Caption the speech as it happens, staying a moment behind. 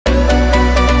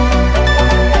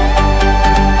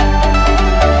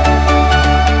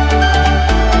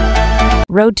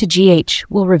Road to GH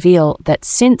will reveal that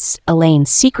since Elaine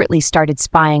secretly started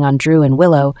spying on Drew and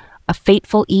Willow, a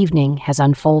fateful evening has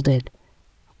unfolded.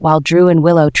 While Drew and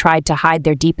Willow tried to hide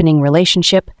their deepening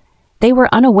relationship, they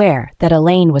were unaware that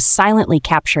Elaine was silently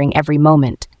capturing every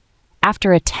moment.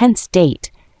 After a tense date,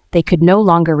 they could no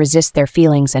longer resist their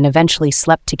feelings and eventually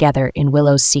slept together in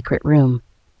Willow's secret room.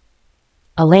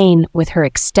 Elaine, with her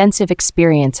extensive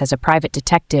experience as a private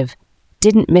detective,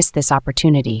 didn't miss this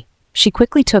opportunity. She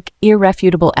quickly took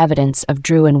irrefutable evidence of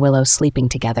Drew and Willow sleeping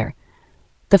together.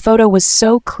 The photo was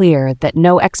so clear that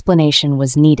no explanation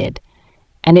was needed,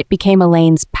 and it became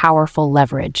Elaine's powerful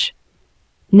leverage.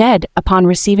 Ned, upon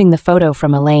receiving the photo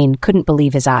from Elaine, couldn't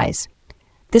believe his eyes.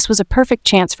 This was a perfect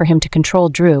chance for him to control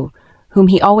Drew, whom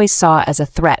he always saw as a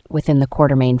threat within the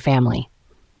Quartermaine family.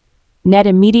 Ned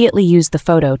immediately used the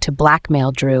photo to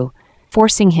blackmail Drew,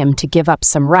 forcing him to give up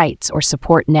some rights or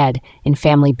support Ned in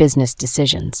family business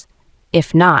decisions.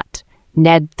 If not,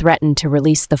 Ned threatened to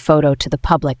release the photo to the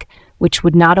public, which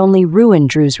would not only ruin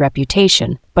Drew's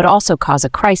reputation, but also cause a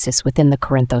crisis within the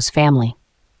Corinthos family.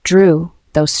 Drew,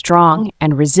 though strong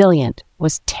and resilient,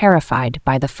 was terrified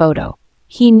by the photo.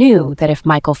 He knew that if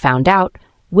Michael found out,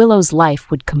 Willow's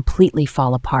life would completely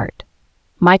fall apart.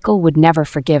 Michael would never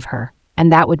forgive her,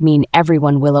 and that would mean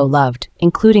everyone Willow loved,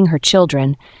 including her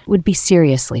children, would be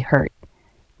seriously hurt.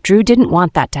 Drew didn't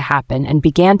want that to happen and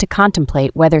began to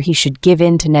contemplate whether he should give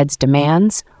in to Ned's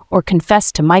demands or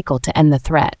confess to Michael to end the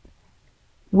threat.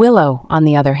 Willow, on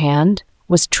the other hand,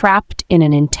 was trapped in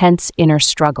an intense inner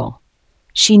struggle.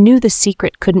 She knew the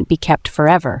secret couldn't be kept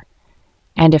forever,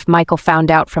 and if Michael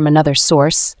found out from another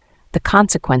source, the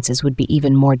consequences would be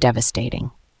even more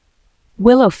devastating.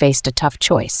 Willow faced a tough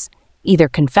choice: either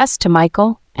confess to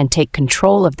Michael and take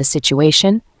control of the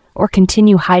situation, or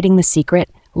continue hiding the secret,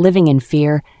 living in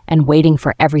fear, and waiting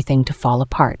for everything to fall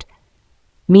apart.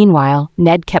 Meanwhile,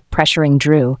 Ned kept pressuring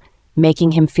Drew,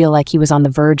 making him feel like he was on the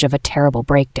verge of a terrible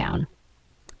breakdown.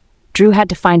 Drew had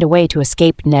to find a way to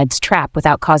escape Ned's trap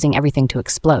without causing everything to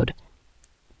explode.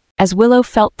 As Willow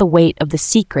felt the weight of the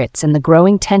secrets and the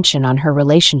growing tension on her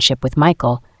relationship with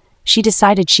Michael, she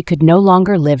decided she could no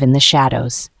longer live in the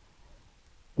shadows.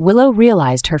 Willow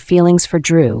realized her feelings for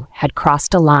Drew had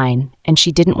crossed a line, and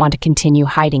she didn't want to continue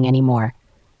hiding anymore.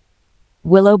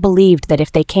 Willow believed that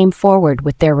if they came forward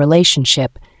with their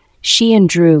relationship, she and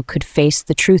Drew could face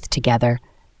the truth together,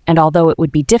 and although it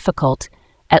would be difficult,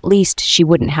 at least she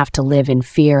wouldn't have to live in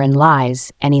fear and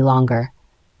lies any longer.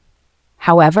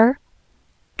 However,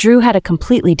 Drew had a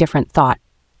completely different thought.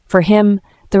 For him,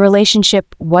 the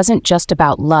relationship wasn't just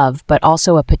about love, but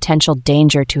also a potential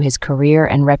danger to his career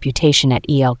and reputation at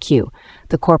ELQ,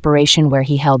 the corporation where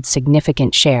he held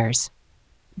significant shares.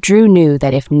 Drew knew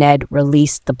that if Ned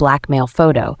released the blackmail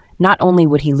photo, not only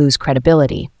would he lose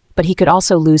credibility, but he could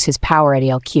also lose his power at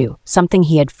ELQ, something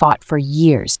he had fought for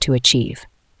years to achieve.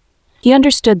 He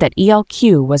understood that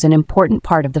ELQ was an important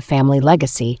part of the family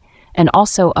legacy and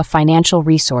also a financial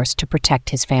resource to protect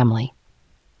his family.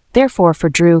 Therefore, for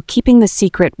Drew, keeping the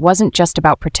secret wasn't just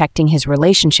about protecting his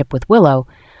relationship with Willow,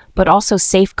 but also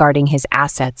safeguarding his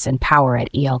assets and power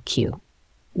at ELQ.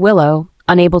 Willow,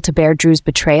 unable to bear Drew's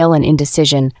betrayal and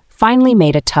indecision, finally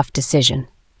made a tough decision.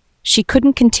 She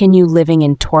couldn't continue living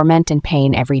in torment and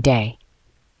pain every day.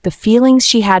 The feelings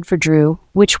she had for Drew,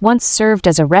 which once served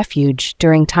as a refuge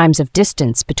during times of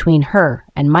distance between her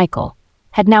and Michael,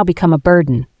 had now become a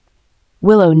burden.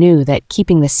 Willow knew that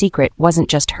keeping the secret wasn't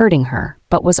just hurting her,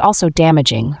 but was also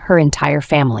damaging her entire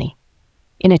family.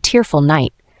 In a tearful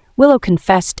night, Willow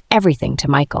confessed everything to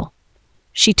Michael.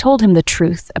 She told him the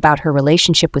truth about her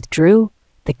relationship with Drew,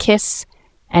 the kiss,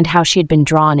 and how she had been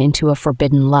drawn into a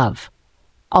forbidden love.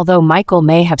 Although Michael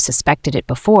may have suspected it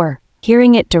before,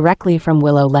 hearing it directly from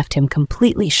Willow left him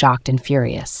completely shocked and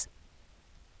furious.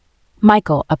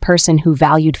 Michael, a person who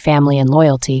valued family and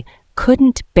loyalty,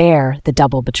 couldn't bear the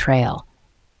double betrayal.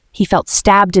 He felt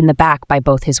stabbed in the back by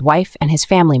both his wife and his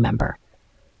family member.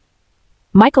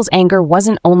 Michael's anger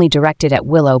wasn't only directed at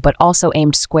Willow, but also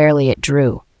aimed squarely at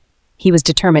Drew. He was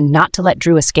determined not to let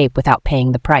Drew escape without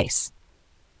paying the price.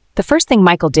 The first thing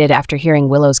Michael did after hearing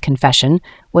Willow's confession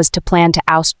was to plan to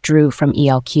oust Drew from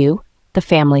ELQ, the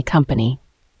family company.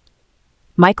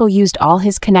 Michael used all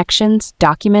his connections,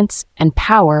 documents, and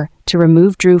power to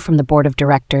remove Drew from the board of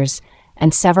directors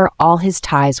and sever all his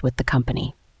ties with the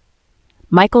company.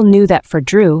 Michael knew that for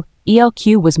Drew,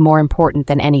 ELQ was more important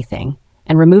than anything,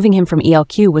 and removing him from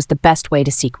ELQ was the best way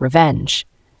to seek revenge.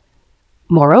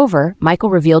 Moreover, Michael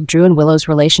revealed Drew and Willow's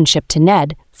relationship to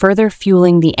Ned, further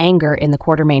fueling the anger in the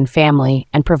Quartermaine family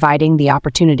and providing the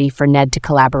opportunity for Ned to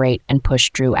collaborate and push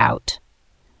Drew out.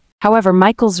 However,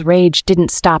 Michael's rage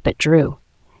didn't stop at Drew.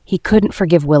 He couldn't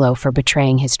forgive Willow for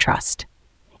betraying his trust.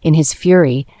 In his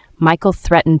fury, Michael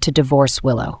threatened to divorce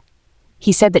Willow.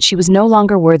 He said that she was no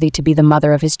longer worthy to be the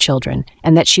mother of his children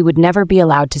and that she would never be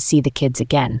allowed to see the kids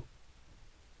again.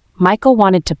 Michael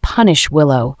wanted to punish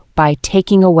Willow by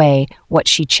taking away what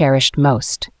she cherished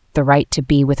most, the right to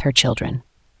be with her children.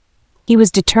 He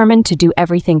was determined to do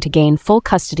everything to gain full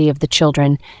custody of the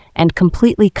children and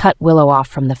completely cut Willow off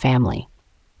from the family.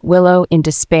 Willow, in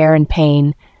despair and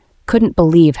pain, couldn't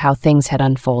believe how things had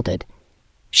unfolded.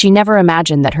 She never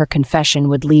imagined that her confession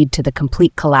would lead to the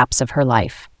complete collapse of her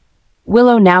life.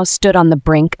 Willow now stood on the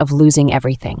brink of losing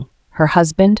everything: her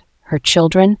husband, her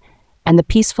children, and the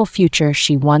peaceful future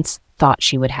she once thought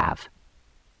she would have.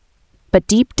 But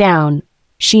deep down,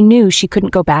 she knew she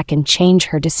couldn't go back and change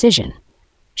her decision.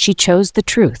 She chose the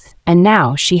truth, and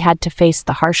now she had to face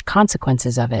the harsh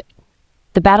consequences of it.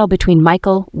 The battle between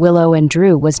Michael, Willow, and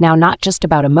Drew was now not just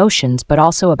about emotions, but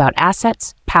also about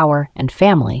assets, power, and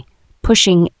family,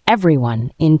 pushing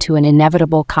everyone into an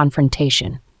inevitable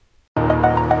confrontation.